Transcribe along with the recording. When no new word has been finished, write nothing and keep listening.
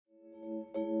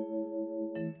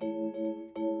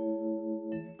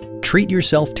Treat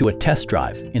yourself to a test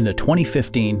drive in the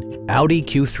 2015 Audi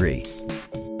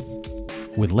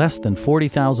Q3. With less than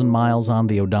 40,000 miles on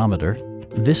the odometer,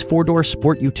 this four-door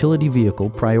sport utility vehicle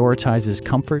prioritizes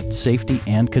comfort, safety,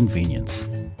 and convenience.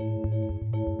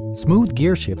 Smooth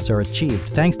gear shifts are achieved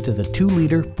thanks to the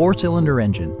 2-liter 4-cylinder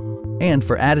engine. And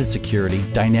for added security,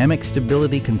 dynamic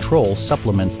stability control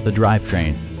supplements the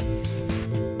drivetrain.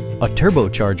 A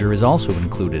turbocharger is also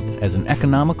included as an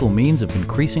economical means of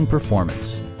increasing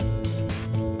performance.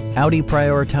 Audi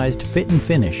prioritized fit and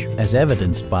finish as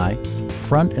evidenced by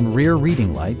front and rear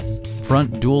reading lights,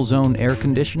 front dual-zone air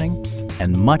conditioning,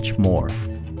 and much more.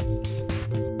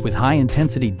 With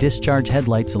high-intensity discharge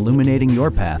headlights illuminating your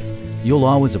path, you'll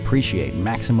always appreciate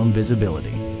maximum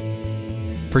visibility.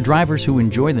 For drivers who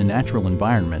enjoy the natural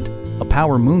environment, a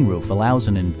power moonroof allows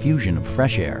an infusion of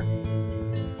fresh air.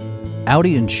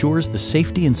 Audi ensures the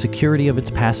safety and security of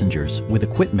its passengers with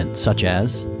equipment such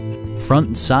as front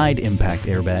and side impact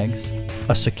airbags,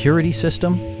 a security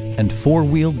system, and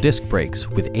 4-wheel disc brakes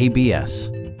with ABS.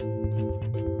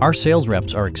 Our sales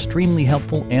reps are extremely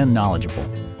helpful and knowledgeable.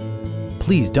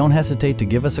 Please don't hesitate to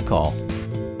give us a call.